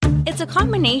It's a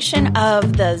combination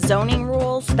of the zoning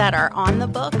rules that are on the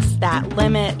books that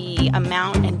limit the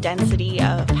amount and density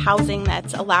of housing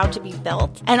that's allowed to be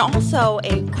built, and also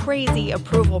a crazy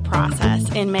approval process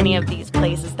in many of these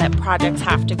places that projects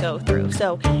have to go through.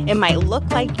 So it might look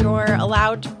like you're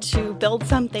allowed to build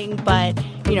something, but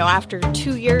after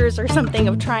 2 years or something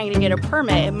of trying to get a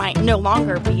permit, it might no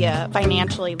longer be a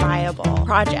financially viable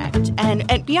project.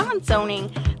 And beyond zoning,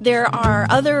 there are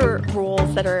other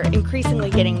rules that are increasingly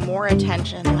getting more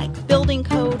attention, like building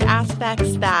code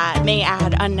aspects that may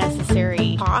add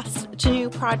unnecessary costs to new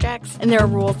projects. And there are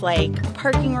rules like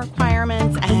parking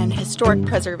requirements and historic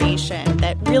preservation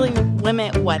that really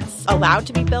limit what's allowed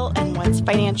to be built and what's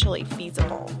financially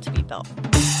feasible to be built.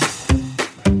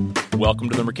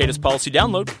 Welcome to the Mercatus Policy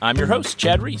Download. I'm your host,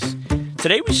 Chad Reese.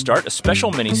 Today we start a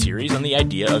special mini-series on the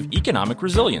idea of economic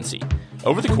resiliency.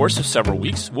 Over the course of several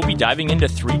weeks, we'll be diving into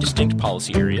 3 distinct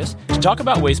policy areas to talk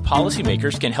about ways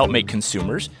policymakers can help make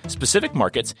consumers, specific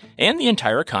markets, and the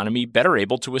entire economy better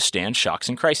able to withstand shocks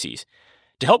and crises.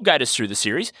 To help guide us through the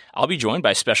series, I'll be joined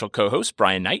by special co-host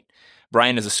Brian Knight.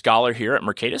 Brian is a scholar here at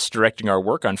Mercatus, directing our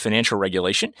work on financial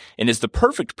regulation, and is the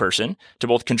perfect person to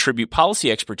both contribute policy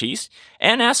expertise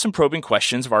and ask some probing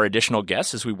questions of our additional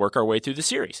guests as we work our way through the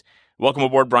series. Welcome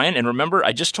aboard, Brian. And remember,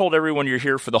 I just told everyone you're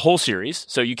here for the whole series,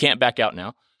 so you can't back out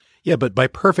now. Yeah, but by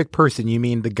perfect person, you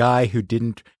mean the guy who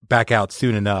didn't back out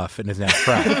soon enough and is now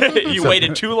trapped. You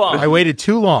waited too long. I waited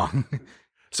too long.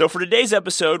 So for today's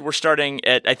episode, we're starting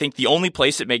at, I think, the only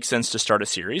place it makes sense to start a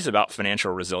series about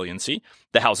financial resiliency,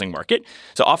 the housing market.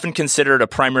 So often considered a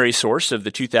primary source of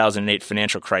the 2008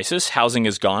 financial crisis, housing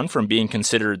has gone from being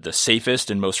considered the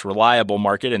safest and most reliable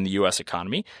market in the U.S.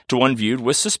 economy to one viewed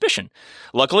with suspicion.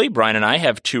 Luckily, Brian and I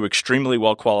have 2 extremely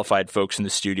well-qualified folks in the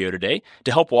studio today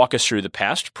to help walk us through the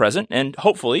past, present, and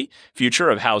hopefully future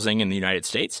of housing in the United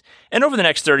States. And over the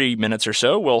next 30 minutes or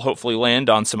so, we'll hopefully land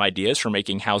on some ideas for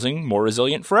making housing more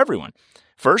resilient for everyone.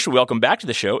 First, we welcome back to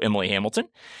the show Emily Hamilton.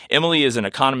 Emily is an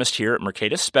economist here at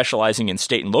Mercatus, specializing in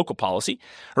state and local policy.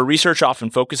 Her research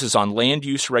often focuses on land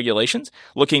use regulations,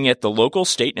 looking at the local,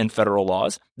 state, and federal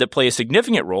laws that play a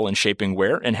significant role in shaping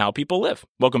where and how people live.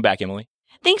 Welcome back, Emily.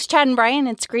 Thanks, Chad and Brian.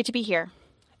 It's great to be here.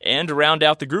 And to round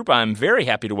out the group, I'm very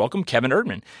happy to welcome Kevin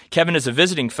Erdman. Kevin is a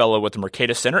visiting fellow at the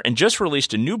Mercatus Center and just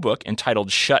released a new book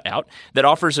entitled Shut Out that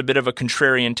offers a bit of a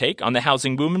contrarian take on the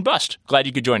housing boom and bust. Glad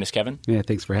you could join us, Kevin. Yeah,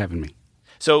 thanks for having me.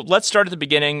 So let's start at the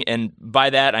beginning, and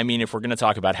by that I mean if we're going to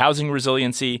talk about housing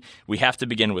resiliency, we have to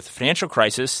begin with the financial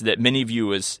crisis that many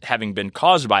view as having been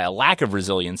caused by a lack of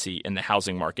resiliency in the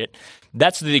housing market.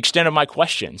 That's the extent of my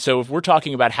question. So if we're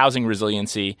talking about housing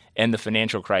resiliency and the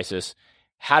financial crisis,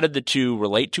 how did the two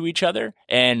relate to each other,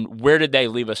 and where did they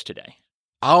leave us today?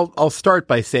 I'll start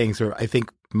by saying, sort of, I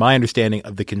think my understanding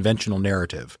of the conventional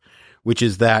narrative, which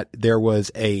is that there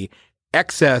was a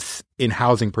excess in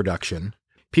housing production.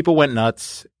 People went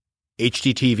nuts.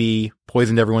 HGTV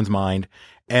poisoned everyone's mind,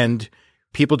 and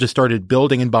people just started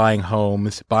building and buying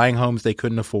homes they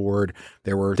couldn't afford.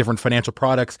 There were different financial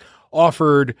products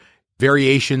offered,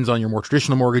 variations on your more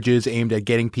traditional mortgages aimed at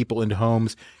getting people into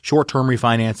homes, short-term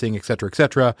refinancing, et cetera, et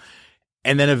cetera.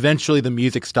 And then eventually the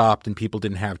music stopped and people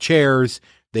didn't have chairs.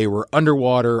 They were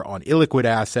underwater on illiquid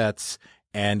assets,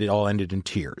 and it all ended in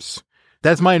tears.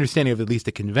 That's my understanding of at least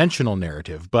the conventional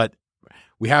narrative. But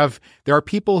there are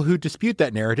people who dispute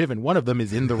that narrative, and one of them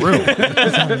is in the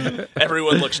room.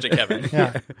 Everyone looks to Kevin.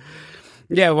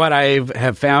 Yeah, what I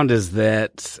have found is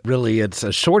that really it's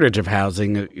a shortage of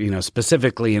housing,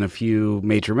 specifically in a few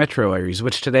major metro areas,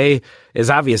 which today is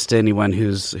obvious to anyone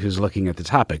who's looking at the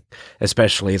topic.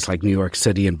 Especially it's like New York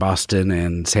City and Boston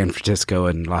and San Francisco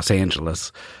and Los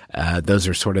Angeles. Those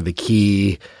are sort of the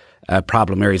key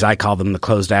problem areas. I call them the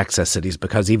closed access cities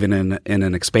because even in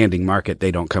an expanding market,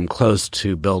 they don't come close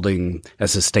to building a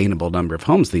sustainable number of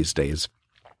homes these days.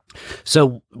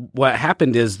 So what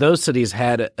happened is those cities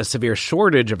had a severe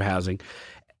shortage of housing.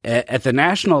 At the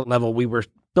national level, we were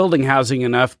building housing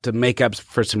enough to make up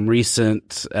for some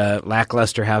recent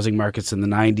lackluster housing markets in the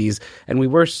 90s. And we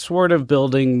were sort of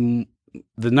building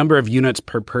the number of units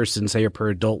per person, say, or per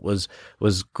adult was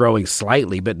growing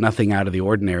slightly, but nothing out of the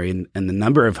ordinary. And the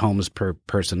number of homes per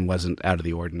person wasn't out of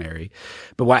the ordinary.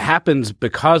 But what happens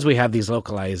because we have these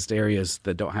localized areas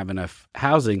that don't have enough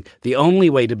housing, the only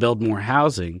way to build more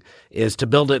housing is to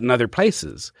build it in other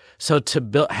places. So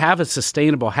to have a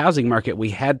sustainable housing market, we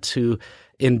had to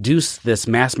induce this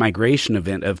mass migration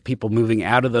event of people moving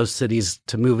out of those cities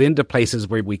to move into places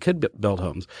where we could build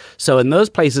homes. So in those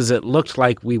places, it looked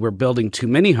like we were building too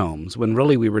many homes when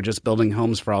really we were just building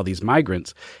homes for all these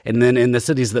migrants. And then in the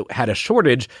cities that had a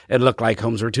shortage, it looked like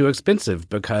homes were too expensive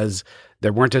because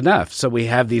there weren't enough. So we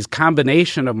have these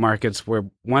combination of markets where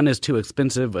one is too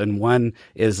expensive and one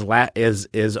is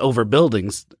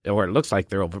overbuilding, or it looks like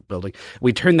they're overbuilding.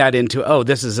 We turn that into,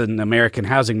 this is an American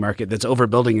housing market that's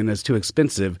overbuilding and is too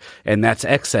expensive, and that's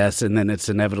excess, and then it's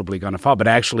inevitably going to fall. But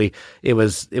actually, it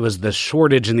was the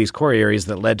shortage in these core areas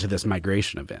that led to this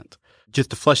migration event.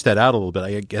 Just to flesh that out a little bit,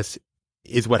 I guess,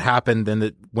 is what happened then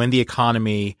that when the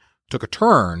economy took a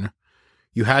turn,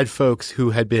 you had folks who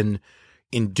had been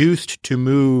induced to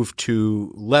move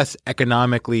to less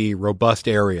economically robust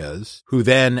areas, who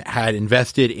then had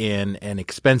invested in an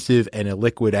expensive and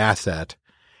illiquid asset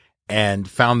and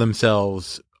found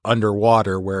themselves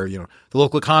underwater where, the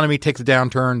local economy takes a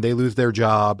downturn, they lose their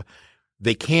job,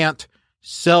 they can't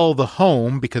sell the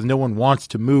home because no one wants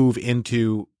to move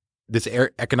into this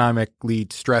economically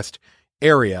stressed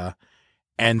area.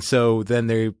 And so then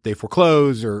they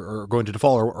foreclose or go into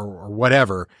default or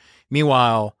whatever.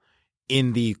 Meanwhile,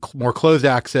 in the more closed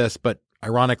access, but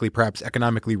ironically, perhaps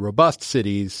economically robust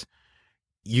cities,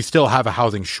 you still have a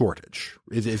housing shortage.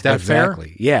 Is that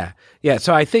exactly fair? Yeah.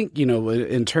 So I think,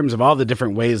 in terms of all the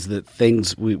different ways that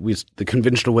things, the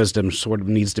conventional wisdom sort of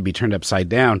needs to be turned upside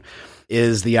down,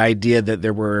 is the idea that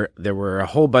there were a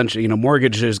whole bunch of,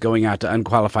 mortgages going out to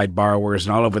unqualified borrowers,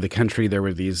 and all over the country there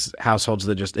were these households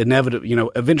that just inevitably,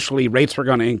 eventually rates were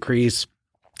going to increase.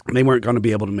 They weren't going to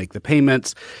be able to make the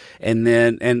payments. And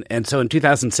then, and so in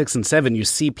 2006 and 2007, you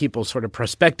see people sort of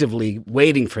prospectively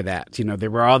waiting for that. There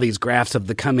were all these graphs of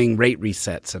the coming rate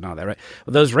resets and all that, right?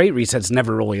 Well, those rate resets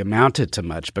never really amounted to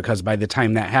much because by the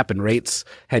time that happened, rates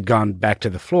had gone back to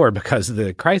the floor because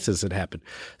the crisis had happened.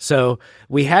 So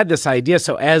we had this idea.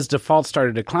 So as defaults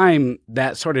started to climb,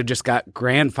 that sort of just got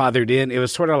grandfathered in. It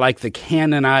was sort of like the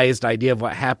canonized idea of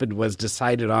what happened was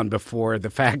decided on before the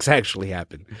facts actually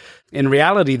happened. In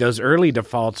reality, those early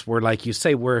defaults were, like you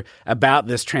say, were about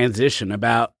this transition,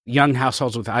 about young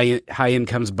households with high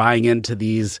incomes buying into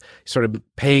these, sort of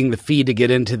paying the fee to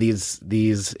get into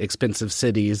these expensive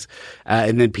cities,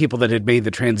 and then people that had made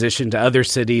the transition to other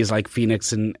cities like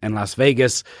Phoenix and Las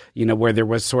Vegas, where there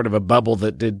was sort of a bubble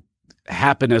that did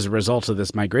happen as a result of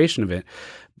this migration event.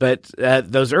 But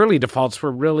those early defaults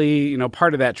were really,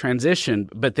 part of that transition.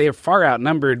 But they are far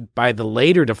outnumbered by the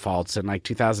later defaults in like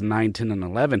 2009, 10, and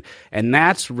 11. And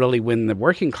that's really when the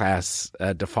working class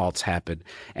defaults happen.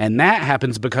 And that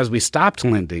happens because we stopped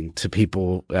lending to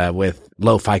people with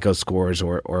low FICO scores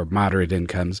or moderate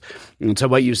incomes. And so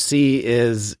what you see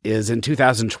is in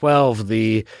 2012,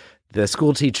 the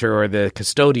school teacher or the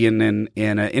custodian in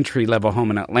an entry-level home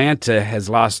in Atlanta has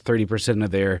lost 30%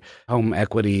 of their home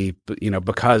equity,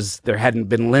 because there hadn't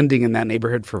been lending in that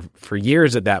neighborhood for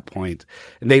years at that point.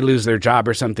 And they lose their job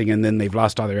or something, and then they've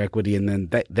lost all their equity, and then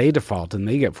they default and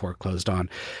they get foreclosed on.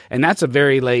 And that's a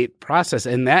very late process.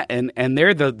 And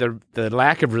there the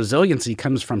lack of resiliency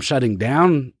comes from shutting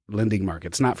down lending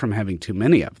markets, not from having too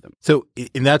many of them. So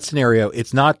in that scenario,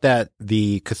 it's not that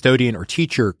the custodian or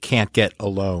teacher can't get a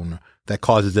loan that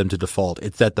causes them to default.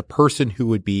 It's that the person who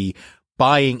would be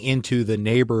buying into the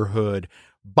neighborhood,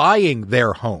 buying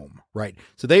their home, right?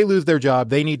 So they lose their job.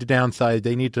 They need to downsize.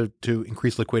 They need to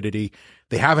increase liquidity.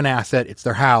 They have an asset. It's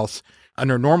their house.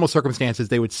 Under normal circumstances,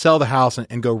 they would sell the house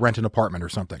and go rent an apartment or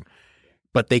something.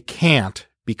 But they can't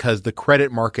because the credit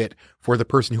market for the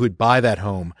person who would buy that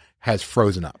home has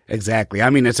frozen up. Exactly.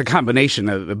 I mean, it's a combination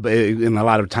of, and a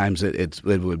lot of times it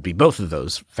would be both of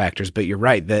those factors, but you're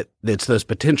right that it's those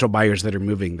potential buyers that are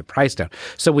moving the price down.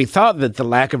 So we thought that the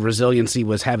lack of resiliency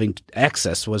was having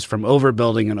excess was from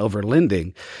overbuilding and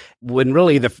overlending, when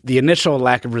really the initial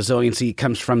lack of resiliency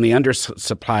comes from the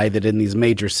undersupply that in these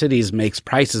major cities makes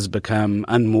prices become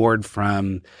unmoored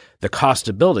from the cost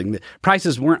of building. The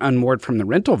prices weren't unmoored from the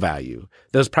rental value.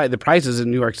 The prices in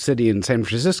New York City and San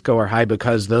Francisco are high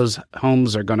because those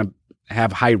homes are going to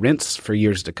have high rents for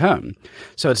years to come.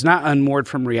 So it's not unmoored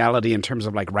from reality in terms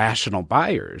of like rational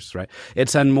buyers, right?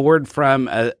 It's unmoored from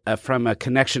a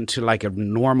connection to like a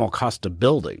normal cost of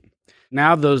building.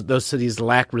 Now those cities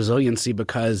lack resiliency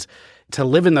because to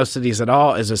live in those cities at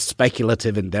all is a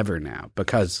speculative endeavor now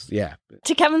because, yeah.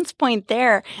 To Kevin's point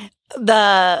there,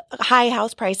 the high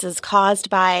house prices caused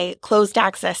by closed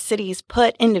access cities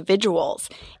put individuals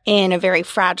in a very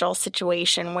fragile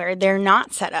situation where they're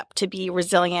not set up to be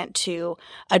resilient to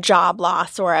a job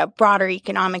loss or a broader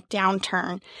economic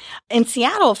downturn. In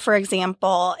Seattle, for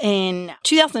example, in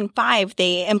 2005,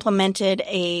 they implemented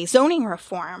a zoning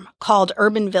reform called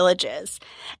urban villages.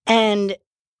 And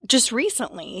just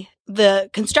recently, the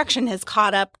construction has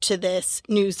caught up to this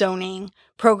new zoning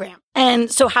program.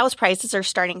 And so house prices are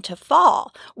starting to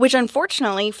fall, which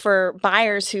unfortunately for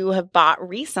buyers who have bought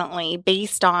recently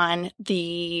based on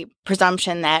the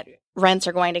presumption that rents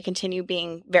are going to continue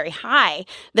being very high,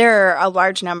 there are a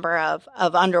large number of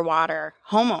underwater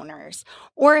homeowners.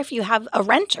 Or if you have a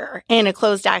renter in a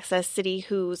closed access city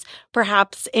who's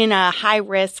perhaps in a high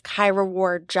risk, high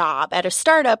reward job at a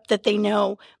startup that they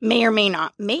know may or may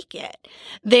not make it,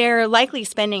 they're likely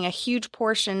spending a huge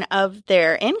portion of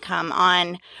their income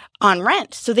on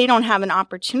rent. So they don't have an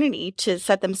opportunity to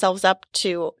set themselves up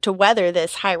to weather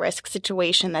this high risk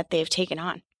situation that they've taken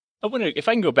on. I wonder if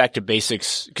I can go back to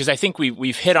basics, because I think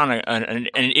we've hit on an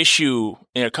issue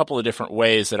in a couple of different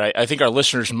ways that I think our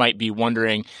listeners might be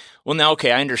wondering, well, now,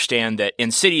 okay, I understand that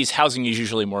in cities, housing is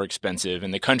usually more expensive.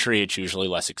 In the country, it's usually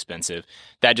less expensive.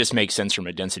 That just makes sense from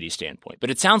a density standpoint.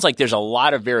 But it sounds like there's a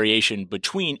lot of variation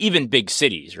between even big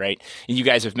cities, right? And you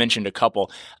guys have mentioned a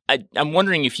couple. I'm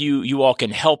wondering if you all can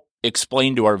help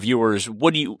explain to our viewers,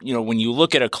 what do you when you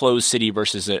look at a closed city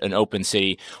versus an open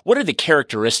city, what are the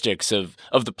characteristics of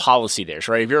the policy there?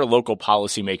 So, right? If you're a local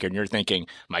policymaker and you're thinking,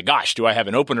 my gosh, do I have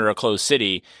an open or a closed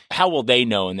city? How will they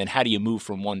know? And then how do you move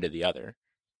from one to the other?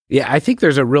 Yeah, I think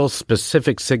there's a real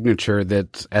specific signature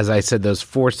that, as I said, those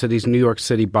four cities, New York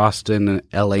City, Boston,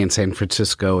 LA, and San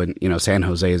Francisco, and, San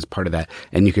Jose is part of that.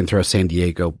 And you can throw San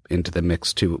Diego into the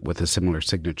mix too with a similar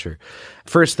signature.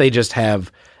 First, they just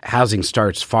have housing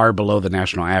starts far below the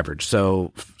national average.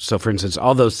 So for instance,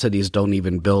 all those cities don't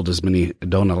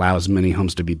allow as many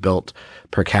homes to be built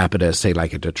per capita as, say,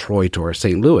 like a Detroit or a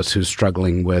St. Louis, who's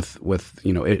struggling with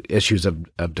issues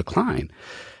of decline.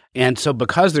 And so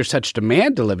because there's such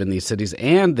demand to live in these cities,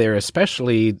 and they're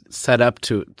especially set up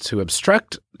to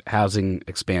obstruct housing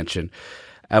expansion,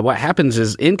 what happens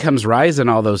is incomes rise in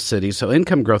all those cities. So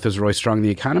income growth is really strong. The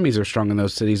economies are strong in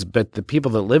those cities, but the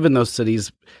people that live in those cities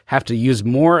have to use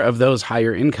more of those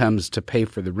higher incomes to pay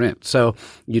for the rent. So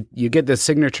you get this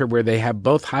signature where they have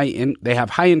both high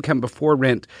income before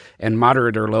rent and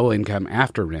moderate or low income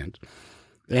after rent.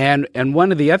 And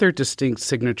one of the other distinct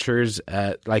signatures,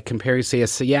 like comparing, say, a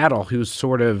Seattle, who's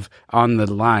sort of on the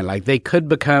line, like they could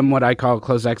become what I call a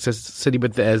closed access city,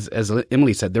 but as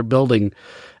Emily said, they're building.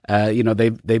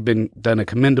 They've been done a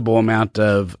commendable amount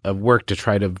of work to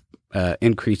try to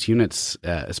increase units,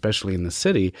 especially in the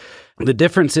city. The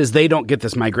difference is they don't get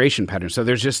this migration pattern. So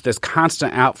there's just this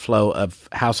constant outflow of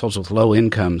households with low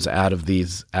incomes out of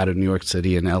New York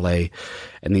City and LA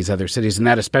and these other cities. And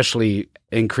that especially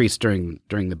increased during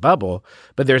the bubble.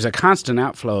 But there's a constant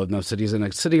outflow in those cities. And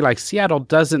a city like Seattle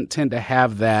doesn't tend to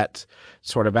have that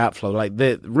sort of outflow. Like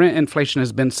the rent inflation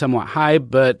has been somewhat high,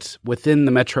 but within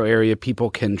the metro area,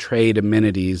 people can trade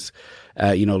amenities,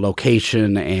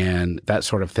 location and that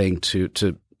sort of thing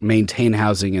to maintain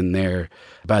housing in their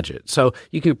budget. So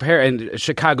you can compare, and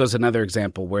Chicago's another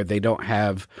example where they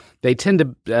tend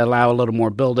to allow a little more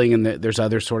building, and there's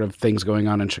other sort of things going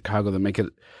on in Chicago that make it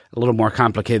a little more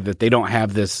complicated, that they don't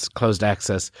have this closed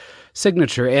access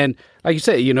signature. And like you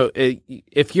said,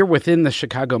 if you're within the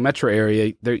Chicago metro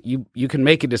area, you can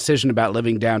make a decision about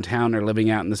living downtown or living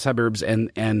out in the suburbs,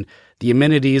 and the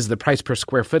amenities, the price per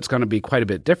square foot is going to be quite a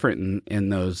bit different in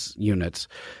those units.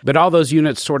 But all those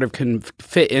units sort of can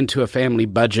fit into a family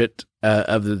budget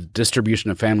of the distribution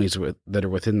of families that are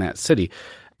within that city.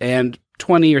 And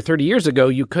 20 or 30 years ago,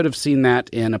 you could have seen that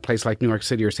in a place like New York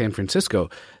City or San Francisco.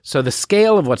 So the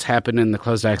scale of what's happened in the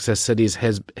closed access cities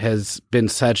has been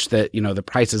such that, the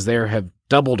prices there have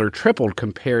doubled or tripled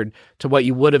compared to what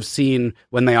you would have seen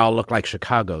when they all looked like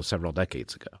Chicago several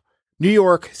decades ago. New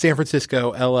York, San Francisco,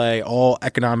 LA, all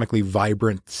economically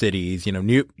vibrant cities.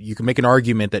 You can make an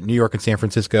argument that New York and San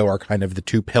Francisco are kind of the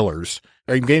two pillars.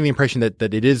 Are you getting the impression that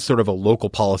it is sort of a local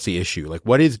policy issue? Like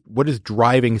what is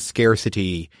driving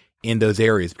scarcity in those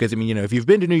areas? Because if you've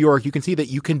been to New York, you can see that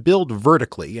you can build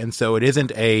vertically, and so it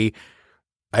isn't a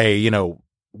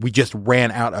we just ran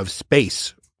out of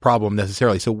space problem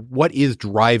necessarily. So what is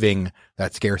driving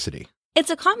that scarcity? It's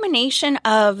a combination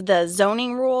of the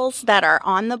zoning rules that are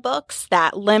on the books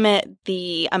that limit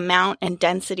the amount and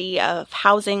density of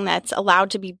housing that's allowed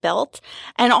to be built,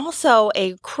 and also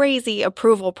a crazy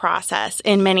approval process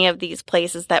in many of these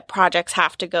places that projects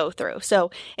have to go through.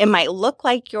 So it might look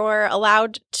like you're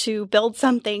allowed to build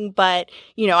something, but,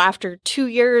 after 2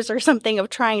 years or something of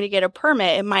trying to get a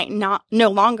permit, it might no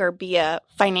longer be a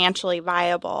financially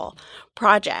viable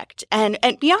project. And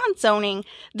beyond zoning,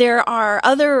 there are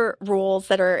other rules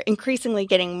that are increasingly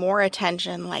getting more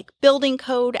attention, like building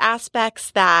code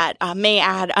aspects that may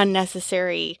add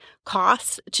unnecessary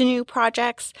costs to new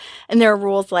projects. And there are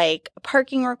rules like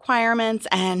parking requirements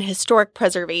and historic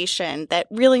preservation that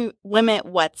really limit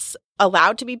what's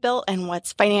allowed to be built and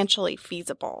what's financially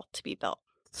feasible to be built.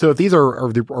 So if these are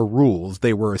rules,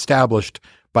 they were established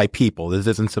by people. This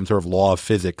isn't some sort of law of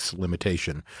physics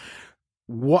limitation.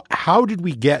 how did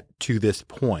we get to this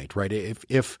point, right?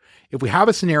 If we have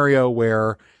a scenario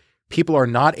where people are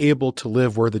not able to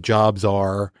live where the jobs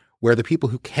are, where the people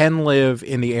who can live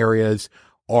in the areas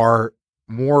are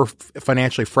more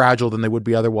financially fragile than they would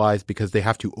be otherwise because they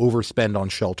have to overspend on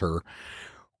shelter,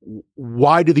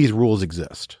 why do these rules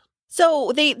exist?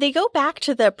 So they go back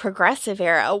to the progressive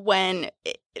era when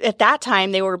at that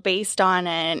time they were based on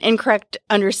an incorrect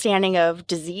understanding of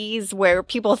disease where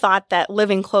people thought that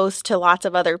living close to lots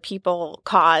of other people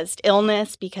caused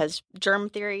illness because germ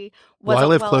theory wasn't well, I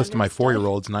live well close to my understood.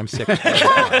 4-year-olds and I'm sick.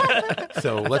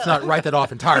 So let's not write that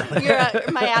off entirely. Your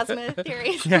miasma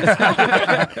theories.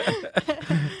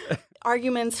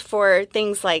 Arguments for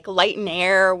things like light and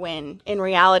air when in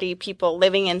reality people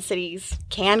living in cities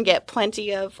can get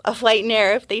plenty of light and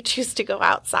air if they choose to go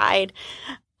outside.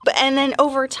 And then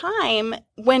over time,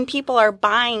 when people are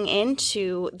buying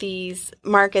into these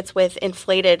markets with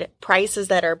inflated prices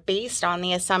that are based on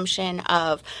the assumption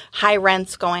of high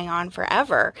rents going on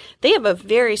forever, they have a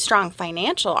very strong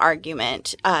financial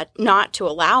argument not to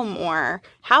allow more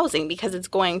housing because it's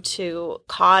going to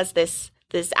cause this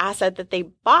asset that they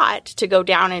bought to go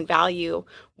down in value,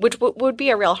 which would be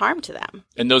a real harm to them.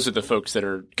 And those are the folks that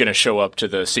are going to show up to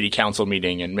the city council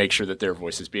meeting and make sure that their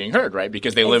voice is being heard, right?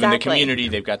 Because they live in the community,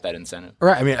 they've got that incentive.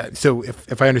 Right. I mean, so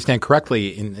if I understand correctly,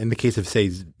 in the case of, say,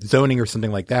 zoning or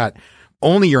something like that,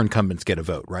 only your incumbents get a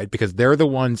vote, right? Because they're the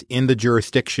ones in the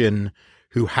jurisdiction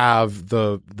who have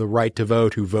the right to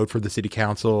vote, who vote for the city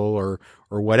council or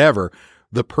whatever.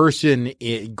 The person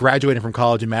graduating from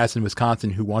college in Madison,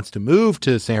 Wisconsin, who wants to move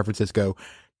to San Francisco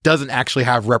doesn't actually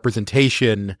have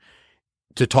representation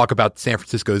to talk about San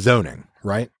Francisco zoning,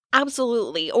 right?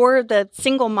 Absolutely. Or the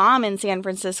single mom in San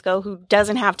Francisco who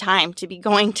doesn't have time to be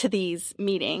going to these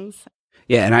meetings.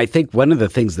 Yeah, and I think one of the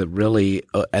things that really,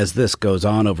 as this goes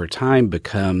on over time,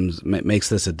 makes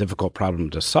this a difficult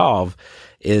problem to solve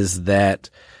is that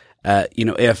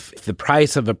if the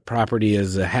price of a property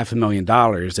is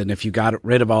 $500,000 and if you got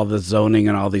rid of all the zoning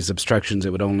and all these obstructions,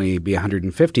 it would only be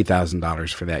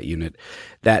 $150,000 for that unit.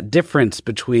 That difference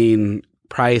between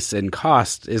price and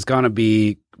cost is going to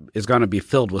be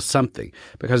filled with something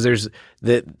because there's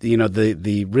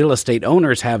the real estate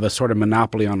owners have a sort of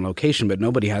monopoly on location, but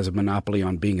nobody has a monopoly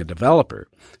on being a developer.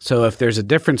 So if there's a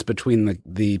difference between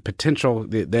the potential,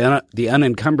 the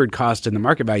unencumbered cost and the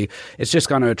market value, it's just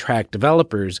going to attract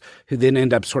developers who then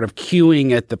end up sort of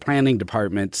queuing at the planning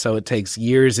department. So it takes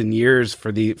years and years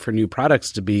for new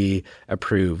products to be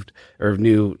approved or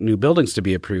new buildings to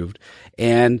be approved.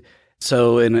 And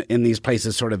so in these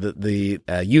places, sort of the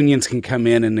unions can come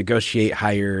in and negotiate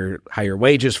higher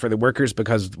wages for the workers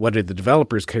because what do the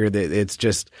developers care? That it's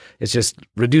just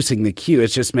reducing the queue.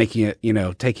 It's just making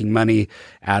it, taking money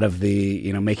out of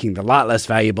the, making the lot less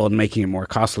valuable and making it more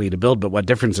costly to build. But what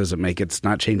difference does it make? It's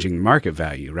not changing the market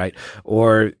value, right?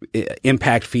 Or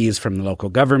impact fees from the local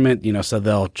government, so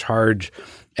they'll charge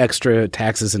extra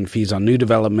taxes and fees on new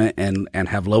development and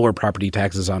have lower property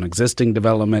taxes on existing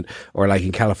development. Or like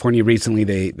in California recently,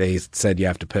 they said you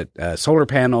have to put solar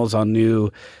panels on new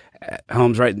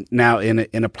homes. Right now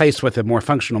in a place with a more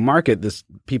functional market,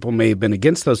 people may have been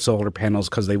against those solar panels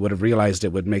because they would have realized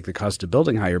it would make the cost of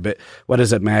building higher. But what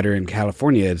does it matter in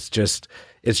California? It's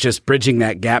just bridging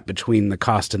that gap between the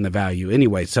cost and the value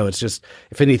anyway. So it's just,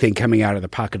 if anything, coming out of the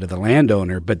pocket of the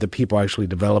landowner, but the people actually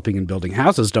developing and building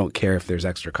houses don't care if there's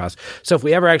extra cost. So if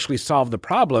we ever actually solve the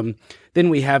problem, then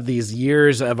we have these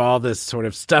years of all this sort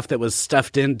of stuff that was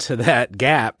stuffed into that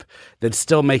gap that's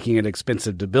still making it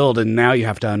expensive to build. And now you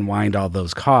have to unwind all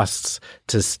those costs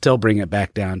to still bring it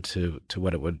back down to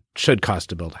what it should cost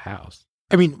to build a house.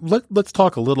 I mean, let's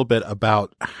talk a little bit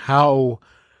about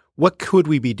what could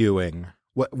we be doing?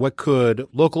 What could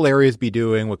local areas be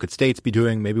doing? What could states be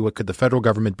doing? Maybe what could the federal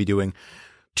government be doing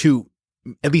to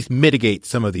at least mitigate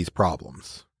some of these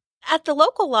problems? At the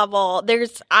local level,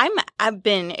 I've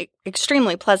been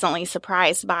extremely pleasantly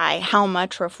surprised by how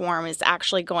much reform is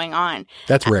actually going on.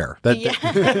 That's rare.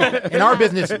 In our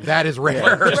business, that is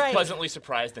rare. Just Right. pleasantly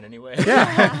surprised in any way.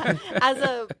 Yeah. As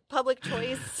a public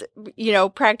choice,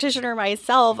 practitioner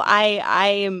myself,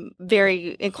 I am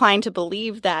very inclined to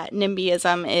believe that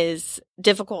NIMBYism is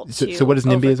difficult to So what is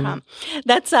NIMBYism? overcome.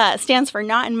 That stands for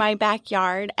not in my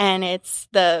backyard, and it's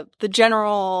the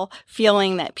general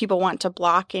feeling that people want to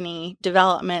block any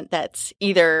development that's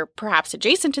either perhaps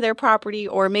adjacent to their property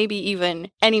or maybe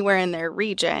even anywhere in their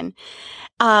region.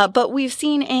 But we've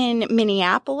seen in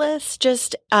Minneapolis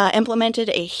just implemented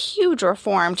a huge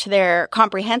reform to their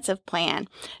comprehensive plan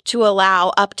to allow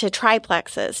up to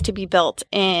triplexes to be built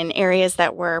in areas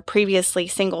that were previously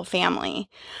single family.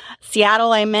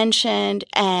 Seattle, I mentioned, mentioned,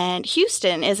 and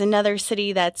Houston is another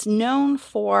city that's known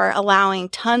for allowing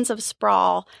tons of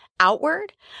sprawl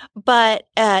outward. But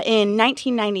in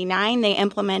 1999, they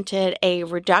implemented a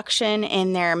reduction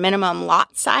in their minimum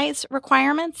lot size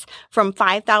requirements from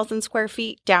 5,000 square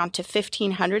feet down to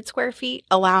 1,500 square feet,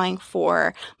 allowing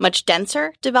for much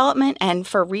denser development and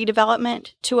for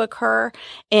redevelopment to occur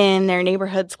in their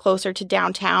neighborhoods closer to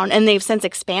downtown. And they've since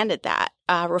expanded that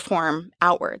reform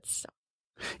outwards.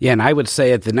 Yeah, and I would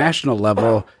say at the national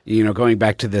level, going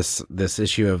back to this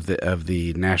issue of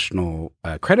the national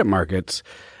credit markets,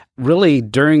 really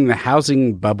during the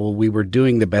housing bubble, we were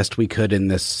doing the best we could in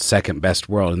this second best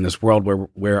world, in this world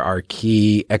where our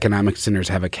key economic centers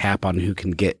have a cap on who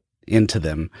can get into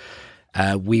them.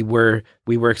 We were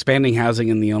expanding housing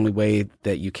in the only way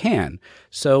that you can.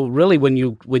 So really, when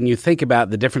you think about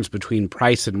the difference between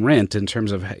price and rent in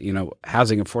terms of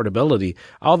housing affordability,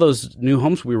 all those new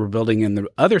homes we were building in the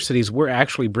other cities were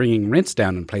actually bringing rents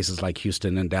down in places like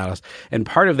Houston and Dallas. And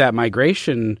part of that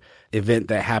migration event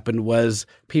that happened was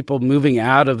people moving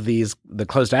out of the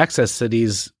closed access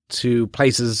cities to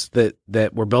places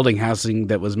that were building housing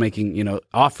that was making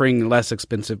offering less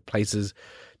expensive places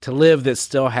to live that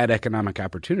still had economic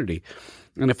opportunity.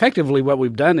 And effectively what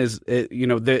we've done is,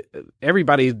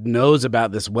 everybody knows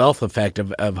about this wealth effect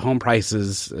of home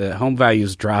prices, home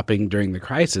values dropping during the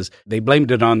crisis. They blamed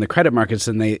it on the credit markets,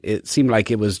 and it seemed like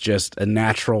it was just a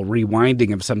natural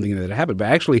rewinding of something that had happened.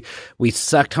 But actually, we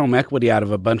sucked home equity out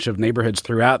of a bunch of neighborhoods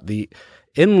throughout the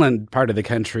inland part of the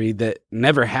country that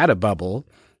never had a bubble.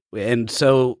 And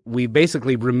so we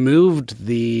basically removed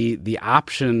the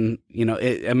option.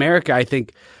 America, I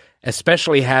think,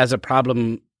 especially has a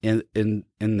problem in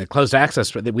the closed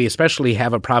access. We especially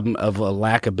have a problem of a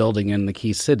lack of building in the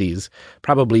key cities,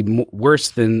 probably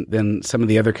worse than some of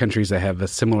the other countries that have a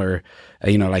similar,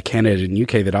 like Canada and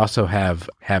UK that also have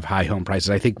high home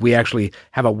prices. I think we actually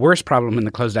have a worse problem in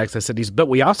the closed access cities, but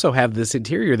we also have this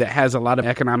interior that has a lot of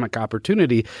economic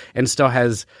opportunity and still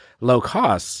has low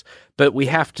costs. But we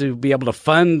have to be able to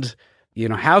fund,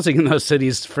 housing in those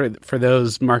cities for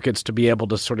those markets to be able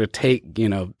to sort of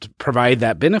to provide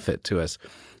that benefit to us.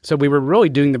 So we were really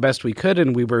doing the best we could,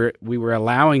 and we were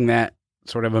allowing that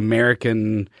sort of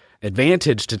American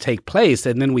advantage to take place,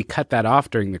 and then we cut that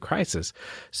off during the crisis.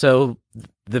 So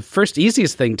the first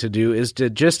easiest thing to do is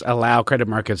to just allow credit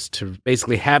markets to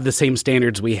basically have the same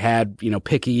standards we had,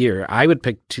 pick a year. I would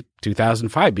pick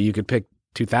 2005, but you could pick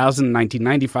 2000,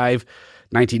 1995,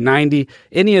 1990,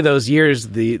 any of those years,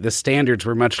 the standards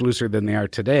were much looser than they are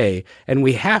today. And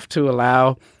we have to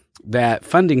allow that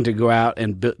funding to go out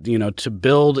and, to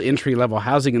build entry-level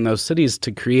housing in those cities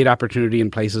to create opportunity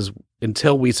in places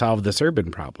until we solve this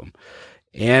urban problem.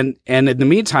 And in the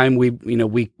meantime, we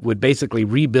would basically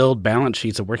rebuild balance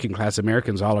sheets of working class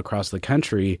Americans all across the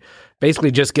country,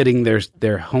 basically just getting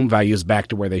their home values back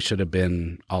to where they should have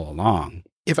been all along.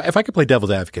 If I could play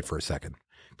devil's advocate for a second,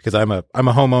 because I'm a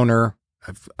homeowner.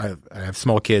 I have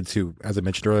small kids who, as I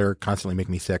mentioned earlier, constantly make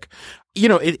me sick.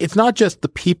 It's not just the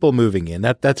people moving in,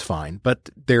 that's fine,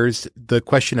 but there's the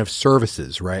question of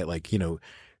services, right? Like,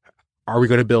 are we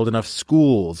going to build enough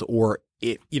schools? Or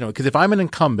because if I'm an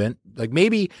incumbent, like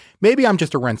maybe I'm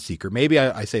just a rent seeker. Maybe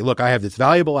I say, look, I have this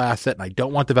valuable asset and I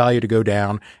don't want the value to go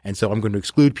down, and so I'm going to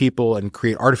exclude people and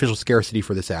create artificial scarcity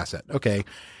for this asset. Okay,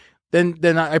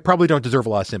 then I probably don't deserve a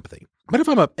lot of sympathy. But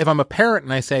if I'm a parent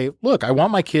and I say, look, I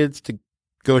want my kids to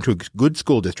go into a good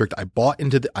school district. I bought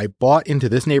into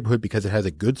this neighborhood because it has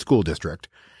a good school district.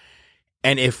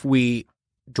 And if we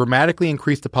dramatically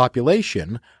increase the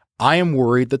population, I am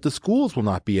worried that the schools will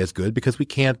not be as good because we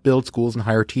can't build schools and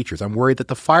hire teachers. I'm worried that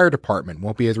the fire department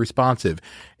won't be as responsive.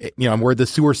 I'm worried the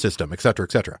sewer system, et cetera,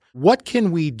 et cetera. What can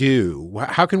we do?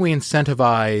 How can we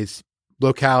incentivize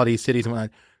localities, cities, and whatnot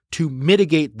to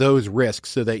mitigate those risks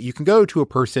so that you can go to a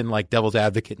person like devil's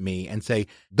advocate me and say,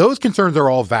 those concerns are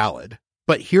all valid,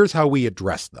 but here's how we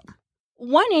address them?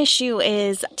 One issue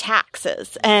is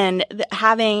taxes and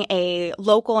having a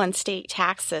local and state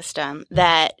tax system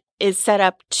that is set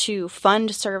up to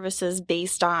fund services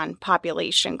based on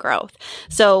population growth.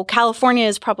 So California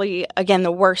is probably, again,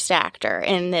 the worst actor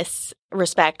in this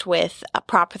respect with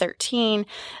Prop 13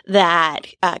 that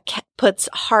puts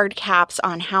hard caps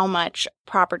on how much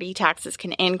property taxes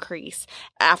can increase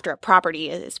after a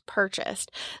property is purchased.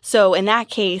 So in that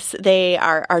case, they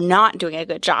are not doing a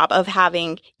good job of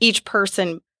having each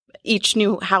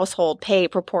new household pay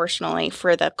proportionally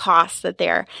for the costs that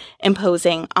they're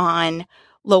imposing on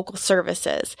local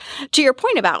services. To your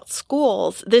point about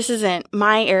schools, this isn't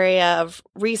my area of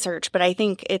research, but I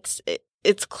think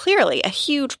it's clearly a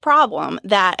huge problem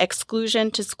that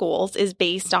exclusion to schools is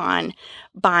based on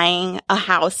buying a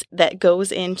house that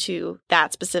goes into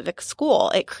that specific school.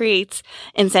 It creates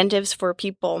incentives for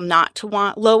people not to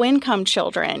want low-income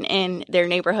children in their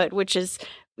neighborhood, which is,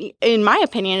 in my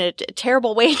opinion, a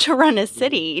terrible way to run a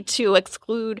city, to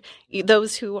exclude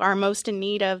those who are most in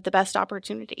need of the best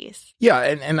opportunities. Yeah,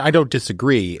 and I don't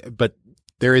disagree, but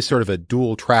there is sort of a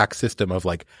dual track system of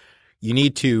like, you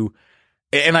need to,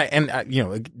 and I, you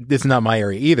know, this is not my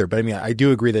area either, but I mean, I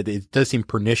do agree that it does seem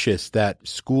pernicious that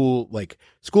school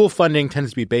funding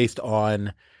tends to be based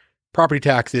on property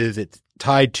taxes. It's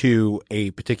tied to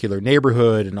a particular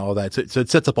neighborhood and all that. So it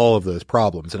sets up all of those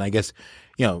problems. And I guess,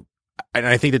 you know, and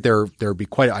I think that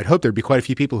I'd hope there'd be quite a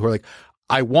few people who are like,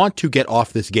 I want to get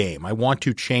off this game. I want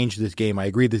to change this game. I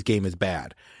agree this game is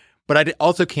bad, but I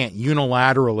also can't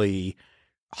unilaterally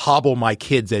hobble my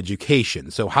kids' education.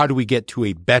 So how do we get to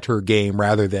a better game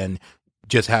rather than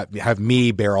just have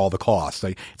me bear all the costs?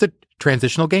 Like, it's a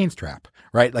transitional gains trap,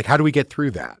 right? Like, how do we get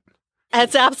through that?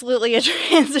 It's absolutely a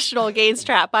transitional gains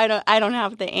trap. I don't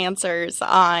have the answers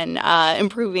on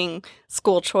improving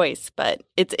school choice, but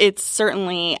it's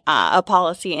certainly a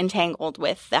policy entangled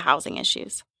with the housing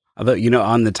issues. Although, you know,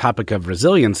 on the topic of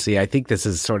resiliency, I think this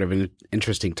is sort of an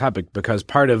interesting topic because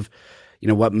part of, you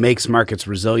know, what makes markets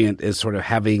resilient is sort of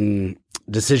having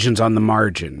decisions on the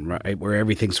margin, right? Where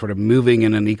everything's sort of moving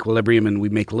in an equilibrium and we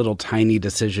make little tiny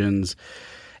decisions.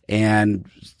 And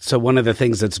so one of the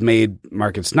things that's made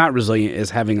markets not resilient is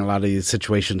having a lot of these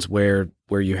situations where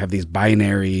you have these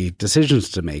binary decisions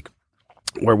to make,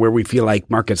 where we feel like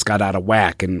markets got out of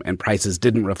whack and prices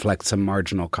didn't reflect some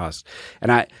marginal cost.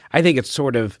 And I think it's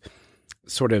sort of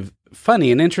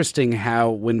funny and interesting how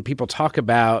when people talk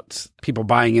about people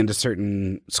buying into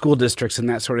certain school districts and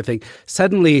that sort of thing,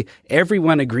 suddenly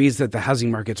everyone agrees that the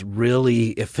housing market's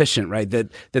really efficient, right?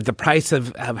 That the price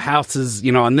of houses,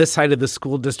 you know, on this side of the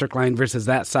school district line versus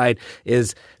that side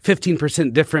is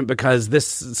 15% different because this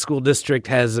school district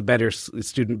has a better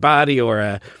student body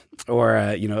or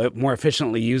you know, it more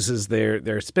efficiently uses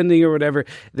their spending or whatever.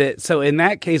 So in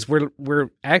that case, we're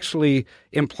actually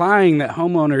implying that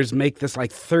homeowners make this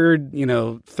like third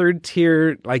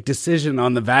tier like decision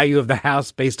on the value of the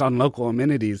house based on local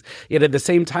amenities. Yet at the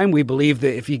same time, we believe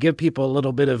that if you give people a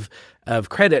little bit of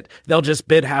credit, they'll just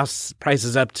bid house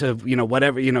prices up to, you know,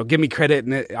 whatever, you know, give me credit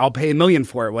and I'll pay $1 million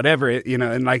for it, whatever, you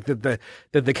know, and like that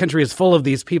the country is full of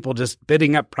these people just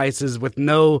bidding up prices with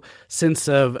no sense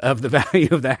of the value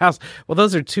of the house. Well,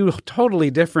 those are two totally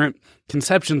different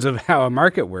conceptions of how a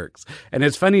market works. And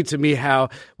it's funny to me how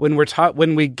when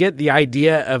we get the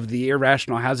idea of the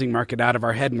irrational housing market out of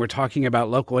our head and we're talking about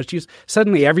local issues,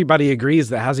 suddenly everybody agrees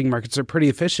that housing markets are pretty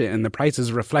efficient and the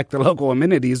prices reflect the local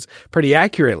amenities pretty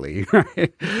accurately.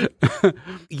 Right?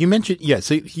 You mentioned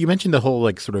the whole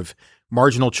like sort of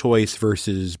marginal choice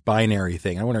versus binary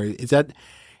thing. I wonder, is that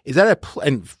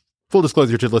and full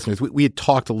disclosure to listeners, we had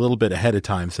talked a little bit ahead of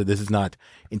time, so this is not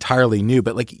entirely new,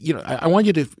 but like, you know, I want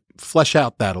you to flesh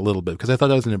out that a little bit because I thought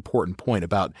that was an important point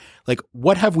about like,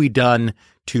 what have we done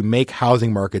to make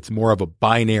housing markets more of a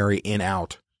binary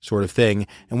in-out sort of thing,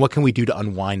 and what can we do to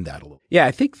unwind that a little? Yeah,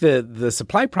 I think the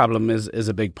supply problem is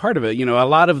a big part of it. You know, a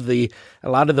lot of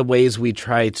the ways we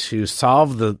try to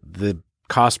solve the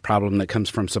cost problem that comes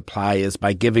from supply is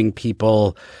by giving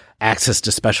people access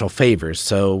to special favors.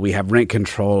 So we have rent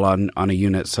control on a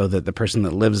unit so that the person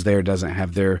that lives there doesn't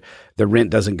have the rent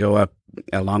doesn't go up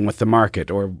along with the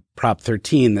market, or Prop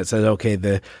 13 that says, okay,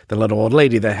 the little old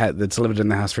lady that's lived in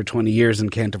the house for 20 years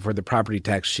and can't afford the property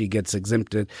tax, she gets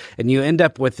exempted. And you end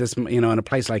up with this, you know, in a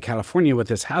place like California with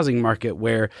this housing market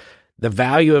where the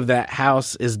value of that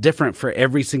house is different for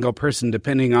every single person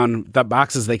depending on the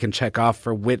boxes they can check off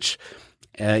for which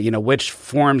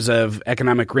forms of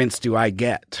economic rents do I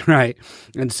get, right?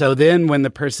 And so then when the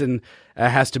person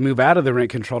has to move out of the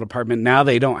rent-controlled apartment, now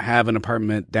they don't have an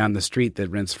apartment down the street that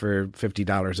rents for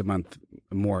 $50 a month,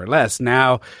 more or less.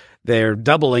 Now they're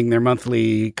doubling their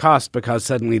monthly cost because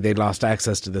suddenly they lost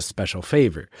access to this special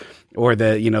favor. Or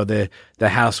the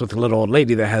house with the little old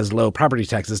lady that has low property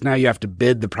taxes. Now you have to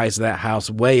bid the price of that house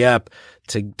way up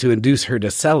to induce her to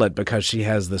sell it because she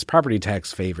has this property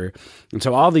tax favor. And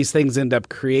so all these things end up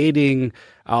creating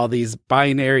all these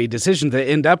binary decisions that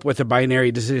end up with a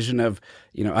binary decision of,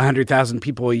 you know, 100,000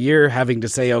 people a year having to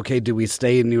say, okay, do we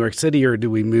stay in New York City or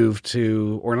do we move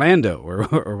to Orlando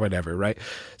or whatever, right?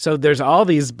 So there's all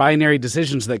these binary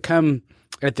decisions that come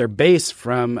at their base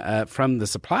from the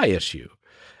supply issue.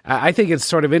 I think it's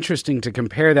sort of interesting to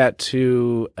compare that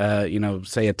to,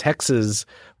 say a Texas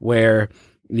where,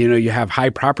 You have high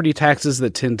property taxes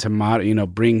that tend to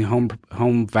bring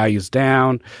home values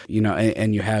down,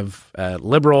 and you have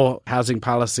liberal housing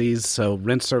policies, so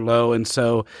rents are low. And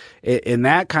so in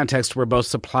that context where both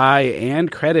supply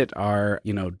and credit are,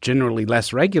 generally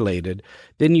less regulated,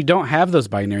 then you don't have those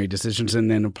binary decisions. And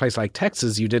in a place like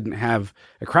Texas, you didn't have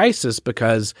a crisis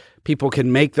because people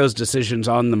can make those decisions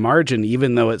on the margin,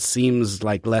 even though it seems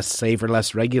like less safe or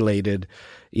less regulated.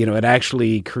 It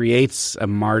actually creates a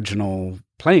marginal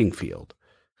playing field.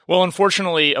 Well,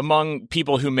 unfortunately, among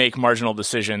people who make marginal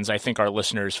decisions, I think our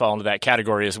listeners fall into that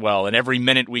category as well. And every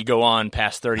minute we go on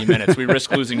past 30 minutes, we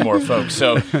risk losing more folks.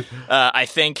 So I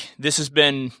think this has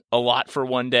been a lot for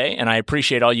one day, and I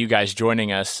appreciate all you guys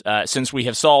joining us. Since we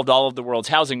have solved all of the world's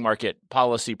housing market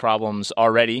policy problems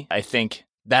already, I think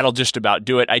that'll just about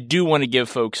do it. I do want to give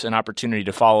folks an opportunity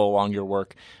to follow along your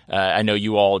work. I know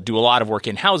you all do a lot of work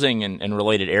in housing and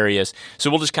related areas.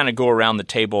 So we'll just kind of go around the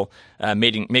table,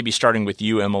 maybe starting with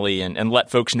you, Emily, and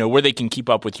let folks know where they can keep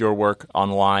up with your work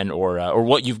online or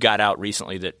what you've got out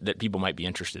recently that people might be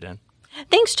interested in.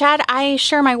 Thanks, Chad. I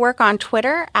share my work on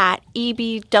Twitter at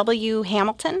EBW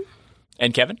Hamilton.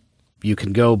 And Kevin? You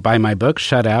can go buy my book,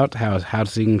 Shut Out, How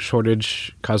Housing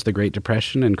Shortage Caused the Great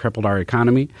Depression and Crippled Our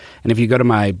Economy. And if you go to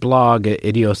my blog at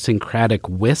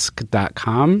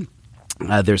idiosyncraticwhisk.com,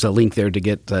 there's a link there to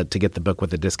get the book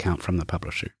with a discount from the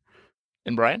publisher.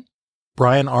 And Brian?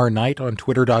 Brian R. Knight on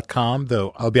Twitter.com,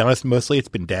 though I'll be honest, mostly it's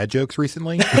been dad jokes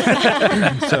recently.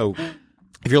 So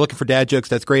if you're looking for dad jokes,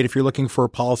 that's great. If you're looking for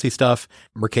policy stuff,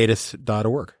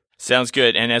 mercatus.org. Sounds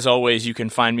good. And as always, you can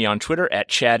find me on Twitter at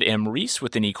Chad M. Reese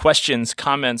with any questions,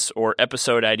 comments, or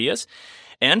episode ideas.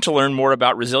 And to learn more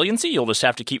about resiliency, you'll just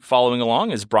have to keep following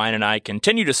along as Brian and I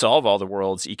continue to solve all the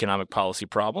world's economic policy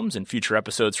problems in future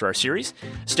episodes for our series.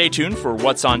 Stay tuned for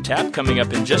What's on Tap coming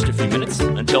up in just a few minutes.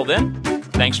 Until then,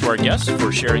 thanks to our guests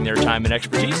for sharing their time and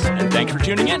expertise, and thanks for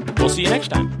tuning in. We'll see you next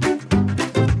time.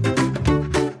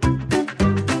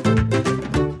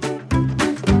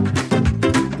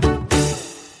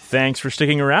 Thanks for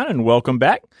sticking around and welcome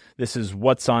back. This is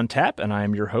What's on Tap, and I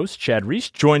am your host, Chad Reese,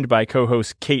 joined by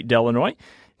co-host Kate Delanoy.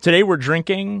 Today we're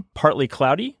drinking Partly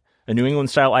Cloudy, a New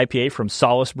England-style IPA from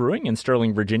Solace Brewing in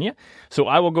Sterling, Virginia. So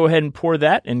I will go ahead and pour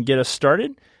that and get us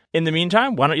started. In the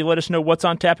meantime, why don't you let us know what's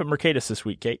on tap at Mercatus this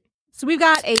week, Kate? So we've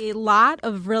got a lot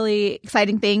of really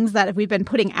exciting things that we've been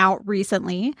putting out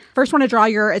recently. First, want to draw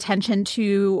your attention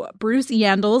to Bruce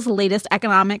Yandel's latest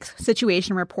economic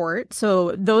situation report.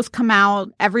 So those come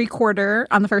out every quarter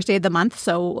on the first day of the month.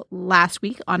 So last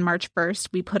week on March 1st,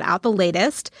 we put out the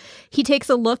latest. He takes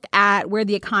a look at where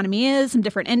the economy is, some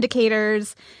different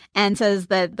indicators, and says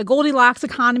that the Goldilocks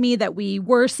economy that we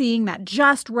were seeing, that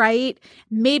just right,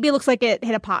 maybe looks like it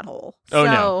hit a pothole. Oh,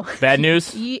 no. Bad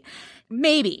news?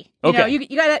 Maybe. Okay.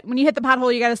 You gotta, when you hit the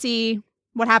pothole, you gotta see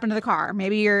what happened to the car.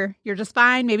 Maybe you're just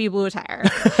fine. Maybe you blew a tire.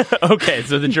 Okay,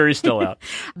 so the jury's still out.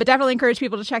 But definitely encourage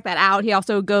people to check that out. He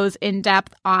also goes in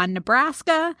depth on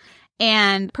Nebraska.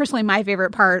 And personally, my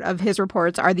favorite part of his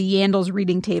reports are the Yandel's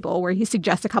reading table, where he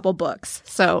suggests a couple books.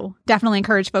 So definitely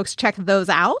encourage folks to check those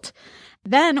out.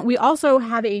 Then we also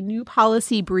have a new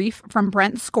policy brief from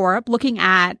Brent Skorup looking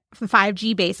at the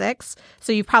 5G basics.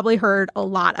 So you've probably heard a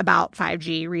lot about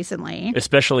 5G recently.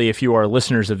 Especially if you are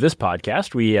listeners of this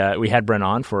podcast. We had Brent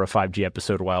on for a 5G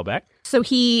episode a while back. So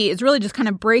he is really just kind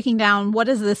of breaking down what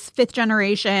does this fifth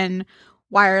generation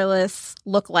wireless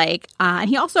look like. And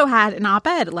he also had an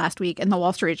op-ed last week in the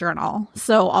Wall Street Journal.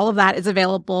 So all of that is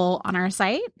available on our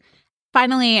site.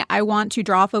 Finally, I want to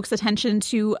draw folks' attention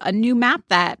to a new map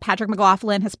that Patrick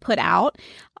McLaughlin has put out.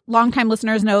 Longtime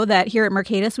listeners know that here at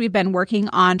Mercatus, we've been working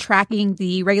on tracking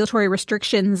the regulatory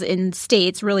restrictions in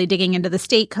states, really digging into the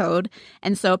state code.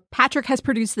 And so Patrick has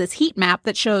produced this heat map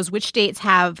that shows which states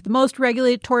have the most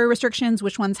regulatory restrictions,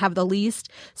 which ones have the least.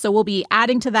 So we'll be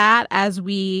adding to that as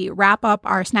we wrap up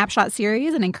our snapshot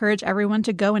series and encourage everyone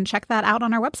to go and check that out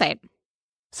on our website.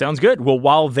 Sounds good. Well,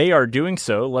 while they are doing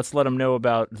so, let's let them know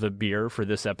about the beer for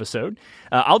this episode.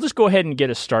 I'll just go ahead and get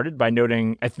us started by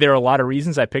noting there are a lot of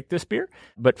reasons I picked this beer.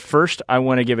 But first, I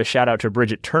want to give a shout out to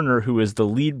Bridget Turner, who is the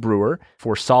lead brewer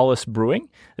for Solace Brewing.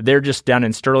 They're just down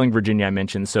in Sterling, Virginia, I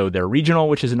mentioned, so they're regional,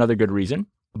 which is another good reason.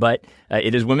 But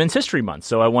it is Women's History Month,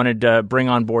 so I wanted to bring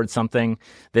on board something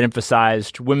that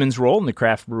emphasized women's role in the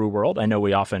craft brew world. I know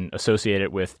we often associate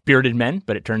it with bearded men,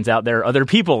 but it turns out there are other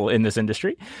people in this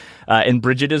industry, and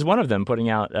Bridget is one of them, putting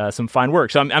out some fine work.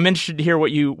 So I'm interested to hear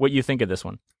what you think of this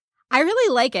one. I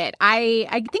really like it. I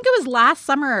think it was last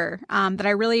summer that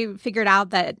I really figured out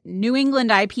that New England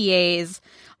IPAs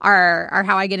are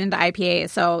how I get into IPAs.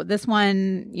 So this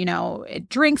one, it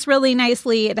drinks really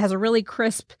nicely. It has a really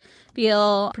crisp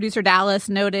feel. Producer Dallas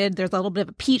noted there's a little bit of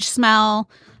a peach smell.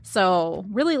 So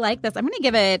really like this. I'm going to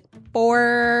give it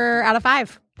 4 out of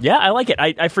 5. Yeah, I like it.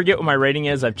 I forget what my rating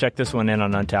is. I've checked this one in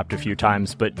on Untapped a few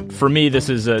times, but for me, this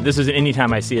is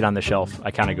anytime I see it on the shelf,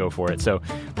 I kind of go for it. So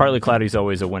Partly Cloudy is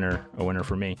always a winner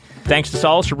for me. Thanks to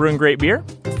Solace for brewing great beer.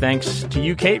 Thanks to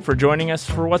you, Kate, for joining us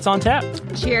for What's on Tap.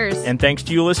 Cheers. And thanks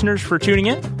to you listeners for tuning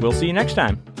in. We'll see you next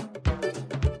time.